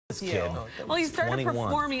Kid. Well, he started 21.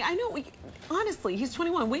 performing. I know. Honestly, he's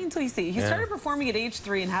 21. Wait until you see. He started performing at age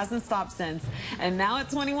 3 and hasn't stopped since. And now at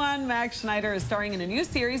 21, Max Schneider is starring in a new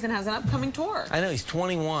series and has an upcoming tour. I know, he's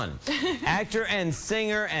 21. Actor and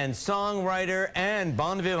singer and songwriter and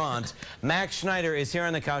bon vivant, Max Schneider is here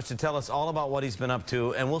on the couch to tell us all about what he's been up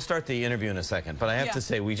to. And we'll start the interview in a second. But I have to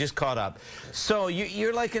say, we just caught up. So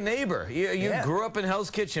you're like a neighbor. You grew up in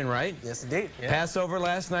Hell's Kitchen, right? Yes, indeed. Yeah. Passover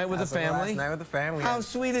last night with the family? Last night with the family. How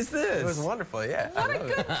sweet is this? It was wonderful, yeah. What a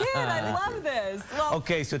good kid. I love this. Well,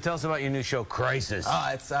 okay, so tell us about your new show, Crisis.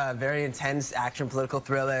 It's a very intense action political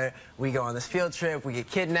thriller. We go on this field trip, we get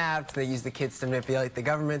kidnapped, they use the kids to manipulate the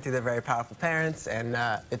government through their very powerful parents, and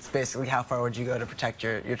it's basically how far would you go to protect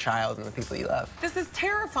your child and the people you love. This is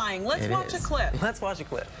terrifying. Let's watch a clip. Let's watch a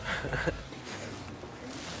clip.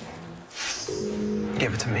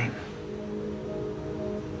 Give it to me.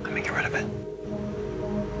 Let me get rid of it.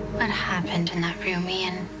 What happened in that room,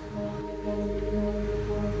 Ian?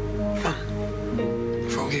 Come on,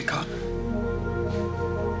 before we get caught.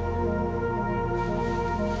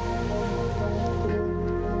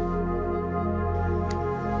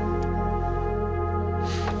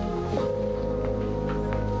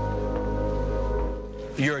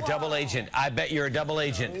 You're a double agent. I bet you're a double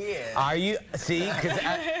agent. Yeah. Are you? See, because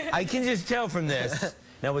I can just tell from this.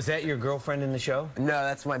 Now, was that your girlfriend in the show? No,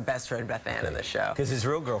 that's my best friend Beth Ann in the show. Because his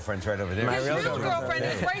real girlfriend's right over there. His real girlfriend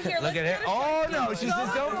is right here. Look at her. Oh, no, she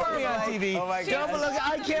says, don't put me on TV. Oh, my God. Don't look.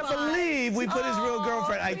 I can't believe we put his real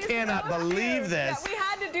girlfriend. I cannot believe this. Yeah, we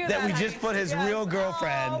had to do that we just put his real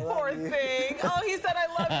girlfriend. Oh, poor thing. Oh, he said, I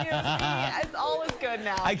love you. See, it's all is good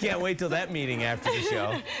now. I can't wait till that meeting after the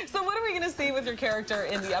show. So what are we going to see with your character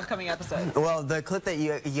in the upcoming episode? Well, the clip that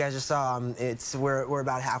you guys just saw, we're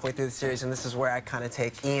about halfway through the series, and this is where I kind of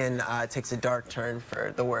take Ian takes a dark turn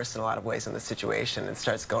for the worse in a lot of ways in the situation and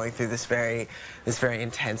starts going through this very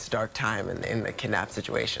intense, dark time in the kidnapped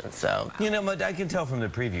situation. So you know, but I can tell from the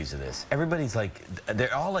previews of this, everybody's like,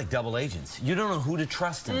 they're all like double agents. You don't know who to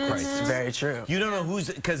trust in Crisis. It's very true. You don't know who's,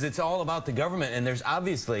 because it's all about the government, and there's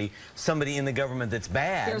obviously somebody in the government that's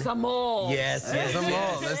bad. There's a mole. Yes, there's a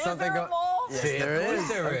mole. There's something going. Yes, there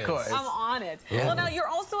is. Of course. I'm on it. Yeah. Well, now you're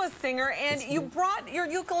also a singer, and you brought your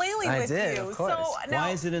ukulele with you. Of course. So now, why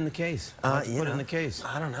is it in the case? Why put it in the case?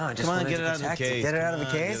 I don't know. I just Come on, wanted get to it out of the protect case. Get it out of the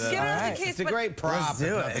case. Get it out of the case. It's a great prop. Let's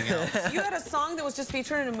do it. You had a song that was just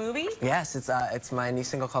featured in a movie? Yes, it's my new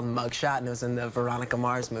single called Mugshot, and it was in the Veronica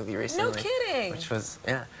Mars movie recently. No kidding. Which was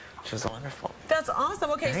wonderful. That's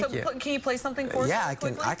awesome. Okay, Thank so you. Can you play something for us? Yeah,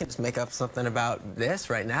 quickly? I can just make up something about this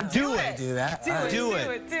right now. Do it. Do that. Do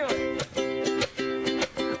it.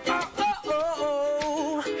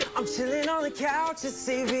 I'm chilling on the couch at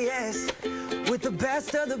CVS with the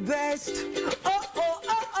best of the best.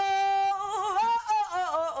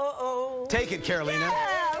 Take it, Carolina.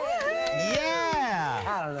 Yeah.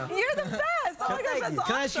 I don't know. You're the best. Oh my gosh, that's awesome.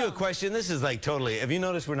 Can I ask you a question? This is like totally, have you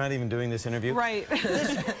noticed we're not even doing this interview? Right.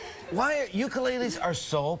 Why ukuleles are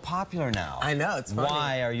so popular now? I know, it's funny.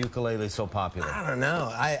 Why are ukuleles so popular? I don't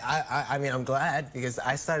know. I mean, I'm glad because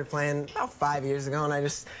I started playing about 5 years ago, and I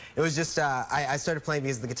started playing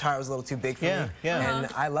because the guitar was a little too big for me. Yeah. And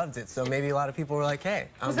I loved it, so maybe a lot of people were like, hey,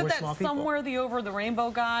 Was we're it that small people. Somewhere the Over the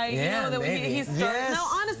Rainbow guy? Yeah, you know, that maybe. he started. Yes. No,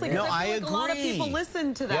 honestly, because I feel like a lot of agree. people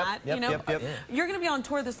listen to that. Yep, you know, yep. You're going to be on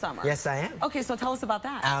tour this summer. Yes, I am. Okay, so tell us about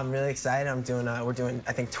that. I'm really excited. We're doing,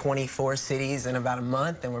 I think, 24 cities in about a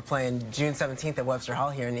month, and we're playing June 17th at Webster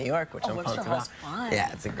Hall here in New York, which I'm Webster pumped Hall's about. fun.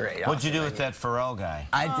 Yeah, it's a great. What'd you do awesome with that Pharrell guy?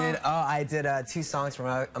 I did 2 songs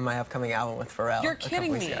from my upcoming album with Pharrell. You're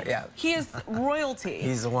kidding me. Yeah. He is royalty.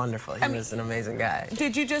 He's wonderful. He was an amazing guy.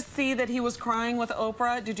 Did you just see that he was crying with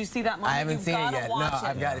Oprah? Did you see that moment? I haven't seen it yet. No,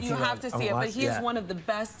 I've got to see it. You have to see it, but he is one of the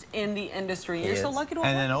best in the industry. You're so lucky to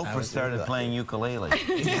have And then Oprah started playing ukulele.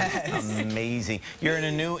 Yes. Amazing. You're in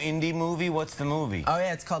a new indie movie? What's the movie? Oh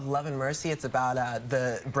yeah, it's called Love and Mercy. It's about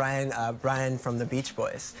the Brian from the Beach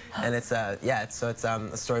Boys, and it's a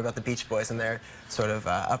story about the Beach Boys and their sort of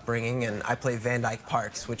upbringing. And I play Van Dyke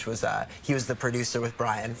Parks, which was he was the producer with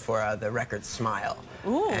Brian for the record Smile.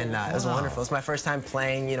 Ooh, and it was wonderful. It's my first time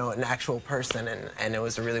playing, you know, an actual person, and it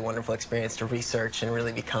was a really wonderful experience to research and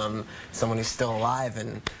really become someone who's still alive.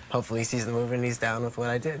 And hopefully he sees the movie and he's down with what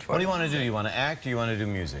I did. What do you want to do? You want to act or you want to do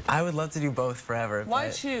music? I would love to do both forever. Why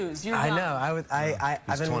choose? You're I young. know.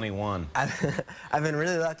 He's 21. I've been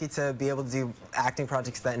really lucky. lucky to be able to do acting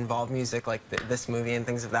projects that involve music, like this movie and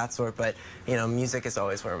things of that sort. But you know, music is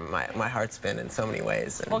always where my heart's been in so many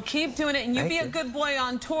ways. And well, keep doing it, and you be a good boy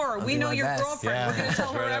on tour. We know your girlfriend. Yeah. We're going to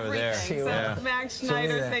tell her Right over there. everything. So, Max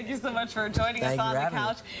Schneider, thank you so much for joining us on the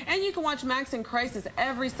couch. And you can watch Max in Crisis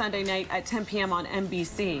every Sunday night at 10 p.m. on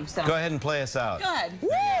NBC. So go ahead and play us out. Go ahead. Woo!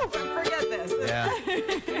 Don't forget this.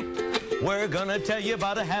 Yeah. We're gonna tell you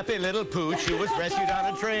about a happy little pooch who was rescued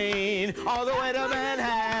on a train all the way to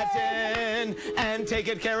Manhattan. And take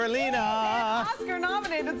it, Carolina.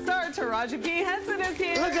 Oscar-nominated star Taraji P. Henson is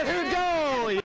here. Look at her go!